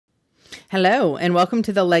Hello, and welcome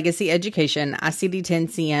to the Legacy Education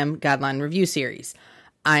ICD-10-CM Guideline Review Series.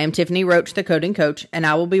 I am Tiffany Roach, the Coding Coach, and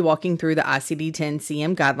I will be walking through the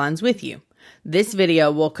ICD-10-CM guidelines with you. This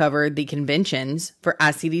video will cover the conventions for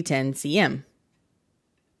ICD-10-CM.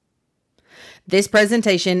 This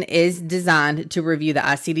presentation is designed to review the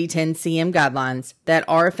ICD-10-CM guidelines that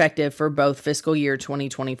are effective for both fiscal year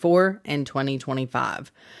 2024 and 2025.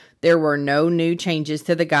 There were no new changes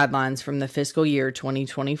to the guidelines from the fiscal year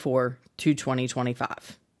 2024 to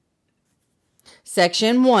 2025.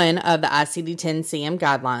 Section 1 of the ICD-10-CM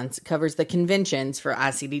guidelines covers the conventions for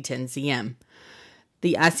ICD-10-CM.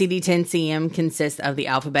 The ICD-10-CM consists of the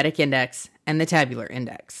alphabetic index and the tabular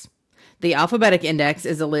index. The alphabetic index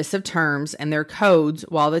is a list of terms and their codes,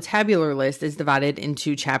 while the tabular list is divided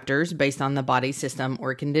into chapters based on the body system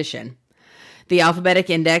or condition. The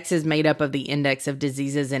alphabetic index is made up of the index of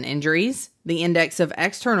diseases and injuries, the index of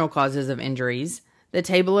external causes of injuries, the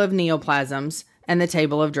table of neoplasms, and the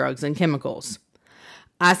table of drugs and chemicals.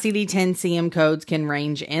 ICD-10-CM codes can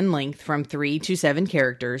range in length from 3 to 7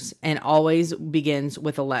 characters and always begins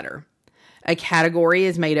with a letter. A category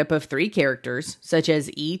is made up of 3 characters, such as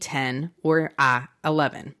E10 or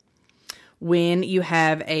I11. When you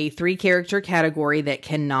have a 3-character category that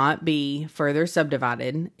cannot be further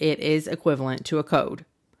subdivided, it is equivalent to a code.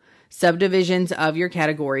 Subdivisions of your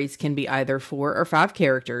categories can be either 4 or 5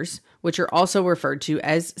 characters, which are also referred to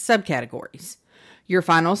as subcategories. Your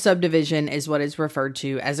final subdivision is what is referred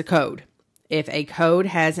to as a code. If a code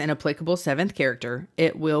has an applicable 7th character,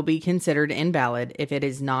 it will be considered invalid if it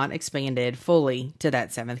is not expanded fully to that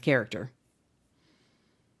 7th character.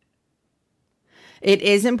 It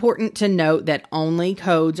is important to note that only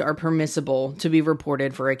codes are permissible to be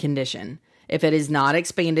reported for a condition. If it is not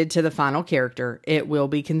expanded to the final character, it will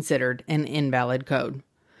be considered an invalid code.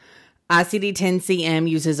 ICD-10-CM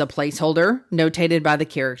uses a placeholder notated by the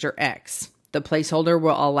character X. The placeholder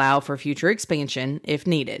will allow for future expansion if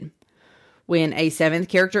needed. When a 7th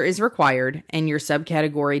character is required and your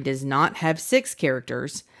subcategory does not have 6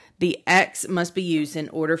 characters, the X must be used in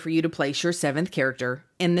order for you to place your 7th character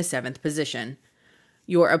in the 7th position.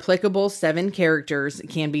 Your applicable 7 characters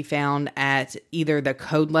can be found at either the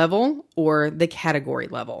code level or the category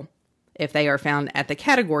level. If they are found at the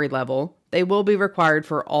category level, they will be required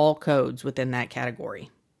for all codes within that category.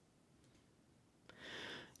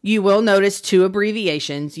 You will notice 2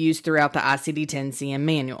 abbreviations used throughout the ICD-10-CM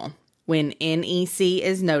manual. When NEC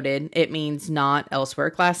is noted, it means not elsewhere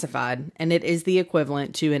classified, and it is the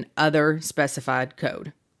equivalent to an other specified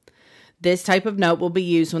code. This type of note will be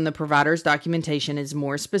used when the provider's documentation is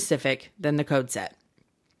more specific than the code set.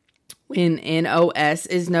 When NOS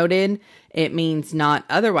is noted, it means not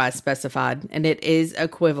otherwise specified, and it is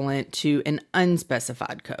equivalent to an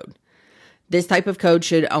unspecified code. This type of code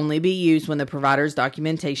should only be used when the provider's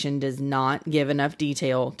documentation does not give enough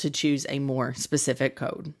detail to choose a more specific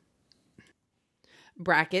code.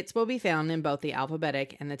 Brackets will be found in both the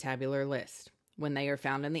alphabetic and the tabular list. When they are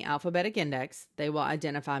found in the alphabetic index, they will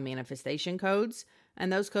identify manifestation codes,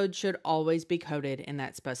 and those codes should always be coded in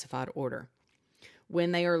that specified order.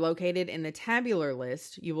 When they are located in the tabular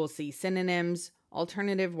list, you will see synonyms,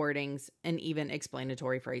 alternative wordings, and even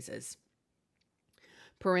explanatory phrases.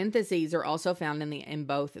 Parentheses are also found in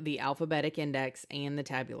both the alphabetic index and the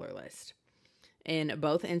tabular list. In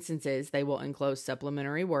both instances, they will enclose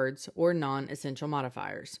supplementary words or non-essential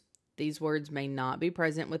modifiers. These words may not be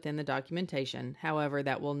present within the documentation, however,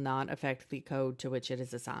 that will not affect the code to which it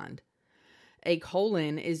is assigned. A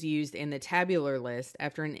colon is used in the tabular list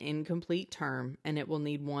after an incomplete term, and it will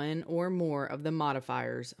need one or more of the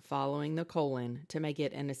modifiers following the colon to make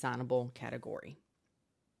it an assignable category.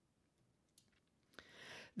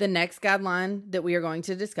 The next guideline that we are going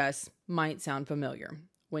to discuss might sound familiar.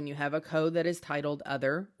 When you have a code that is titled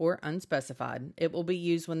Other or Unspecified, it will be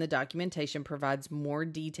used when the documentation provides more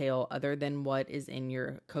detail other than what is in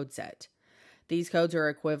your code set. These codes are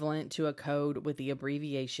equivalent to a code with the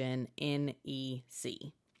abbreviation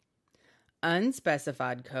NEC.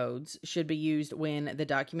 Unspecified codes should be used when the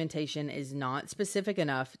documentation is not specific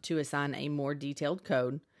enough to assign a more detailed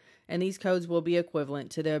code, and these codes will be equivalent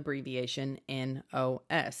to the abbreviation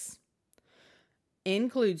NOS.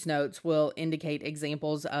 Includes notes will indicate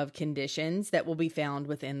examples of conditions that will be found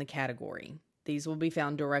within the category. These will be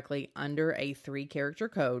found directly under a 3-character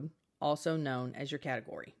code, also known as your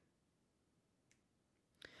category.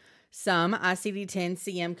 Some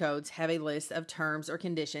ICD-10-CM codes have a list of terms or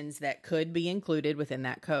conditions that could be included within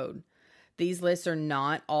that code. These lists are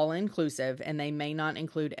not all-inclusive, and they may not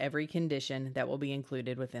include every condition that will be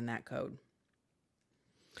included within that code.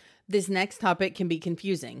 This next topic can be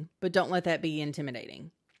confusing, but don't let that be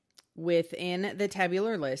intimidating. Within the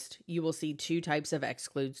tabular list, you will see two types of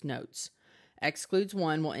excludes notes. Excludes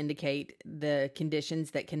 1 will indicate the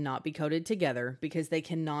conditions that cannot be coded together because they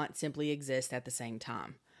cannot simply exist at the same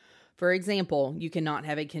time. For example, you cannot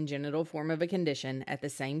have a congenital form of a condition at the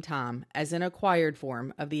same time as an acquired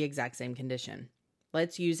form of the exact same condition.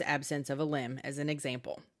 Let's use absence of a limb as an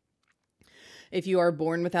example. If you are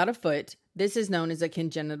born without a foot, this is known as a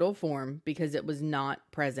congenital form because it was not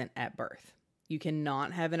present at birth. You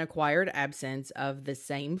cannot have an acquired absence of the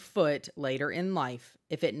same foot later in life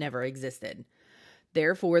if it never existed.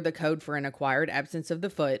 Therefore, the code for an acquired absence of the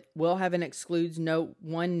foot will have an excludes note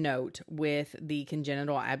 1 note with the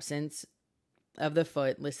congenital absence of the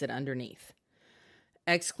foot listed underneath.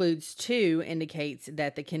 Excludes 2 indicates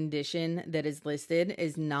that the condition that is listed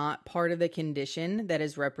is not part of the condition that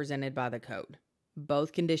is represented by the code.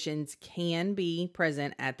 Both conditions can be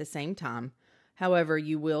present at the same time. However,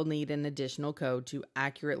 you will need an additional code to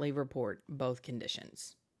accurately report both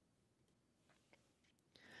conditions.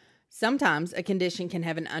 Sometimes a condition can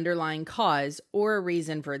have an underlying cause or a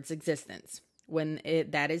reason for its existence. When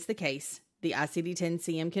that is the case, the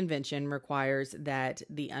ICD-10-CM convention requires that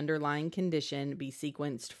the underlying condition be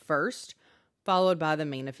sequenced first, followed by the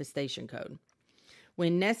manifestation code.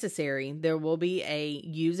 When necessary, there will be a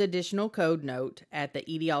use additional code note at the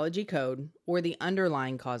etiology code or the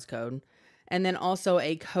underlying cause code, and then also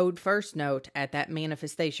a code first note at that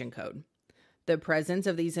manifestation code. The presence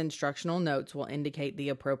of these instructional notes will indicate the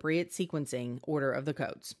appropriate sequencing order of the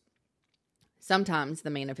codes. Sometimes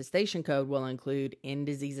the manifestation code will include in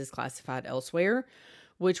diseases classified elsewhere,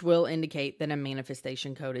 which will indicate that a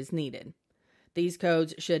manifestation code is needed. These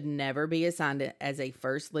codes should never be assigned as a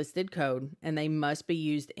first listed code, and they must be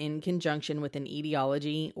used in conjunction with an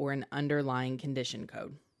etiology or an underlying condition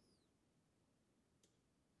code.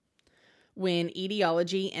 When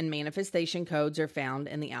etiology and manifestation codes are found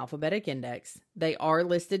in the alphabetic index, they are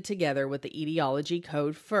listed together with the etiology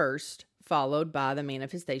code first, followed by the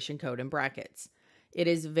manifestation code in brackets. It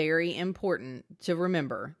is very important to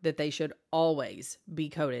remember that they should always be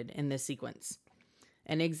coded in this sequence.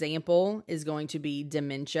 An example is going to be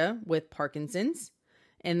dementia with Parkinson's.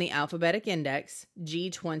 In the alphabetic index,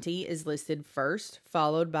 G20 is listed first,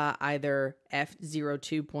 followed by either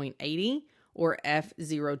F02.80 or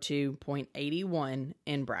F02.81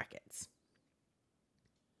 in brackets.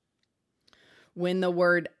 When the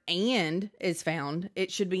word and is found,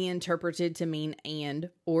 it should be interpreted to mean and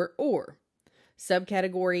or.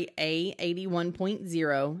 Subcategory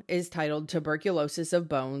A81.0 is titled tuberculosis of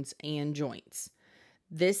bones and joints.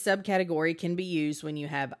 This subcategory can be used when you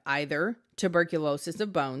have either tuberculosis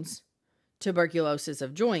of bones, tuberculosis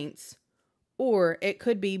of joints, or it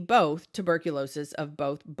could be both tuberculosis of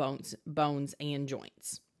both bones and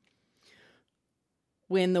joints.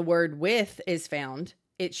 When the word with is found,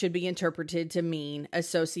 it should be interpreted to mean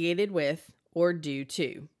associated with or due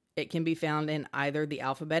to. It can be found in either the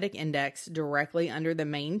alphabetic index directly under the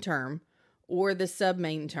main term or the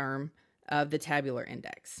sub-main term of the tabular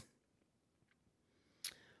index.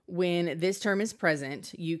 When this term is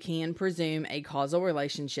present, you can presume a causal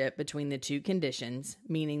relationship between the two conditions,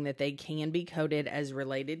 meaning that they can be coded as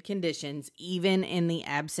related conditions even in the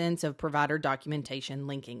absence of provider documentation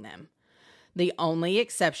linking them. The only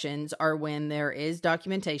exceptions are when there is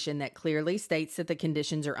documentation that clearly states that the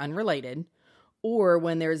conditions are unrelated, or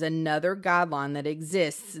when there's another guideline that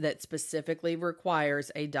exists that specifically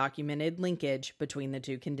requires a documented linkage between the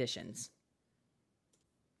two conditions.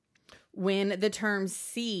 When the term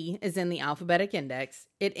C is in the alphabetic index,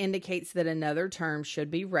 it indicates that another term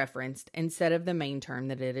should be referenced instead of the main term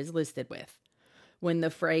that it is listed with. When the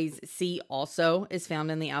phrase C also is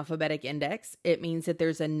found in the alphabetic index, it means that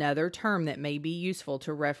there's another term that may be useful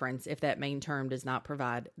to reference if that main term does not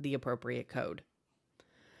provide the appropriate code.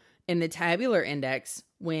 In the tabular index,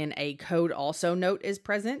 when a code also note is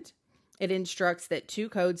present, it instructs that two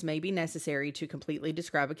codes may be necessary to completely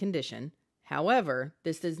describe a condition. However,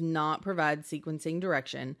 this does not provide sequencing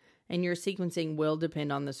direction, and your sequencing will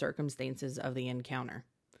depend on the circumstances of the encounter.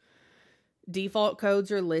 Default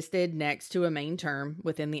codes are listed next to a main term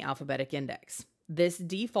within the alphabetic index. This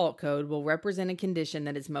default code will represent a condition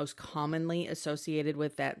that is most commonly associated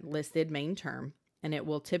with that listed main term, and it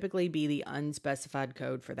will typically be the unspecified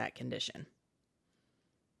code for that condition.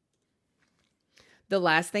 The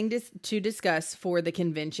last thing to discuss for the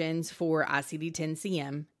conventions for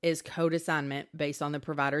ICD-10-CM is code assignment based on the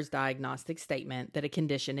provider's diagnostic statement that a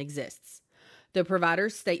condition exists. The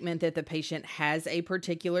provider's statement that the patient has a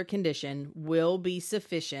particular condition will be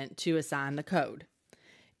sufficient to assign the code.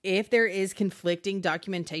 If there is conflicting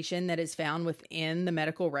documentation that is found within the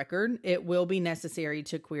medical record, it will be necessary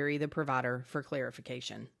to query the provider for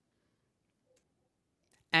clarification.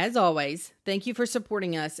 As always, thank you for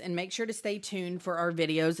supporting us, and make sure to stay tuned for our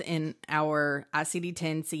videos in our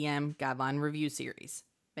ICD-10-CM Guideline Review Series.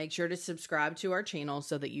 Make sure to subscribe to our channel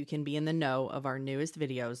so that you can be in the know of our newest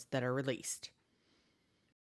videos that are released.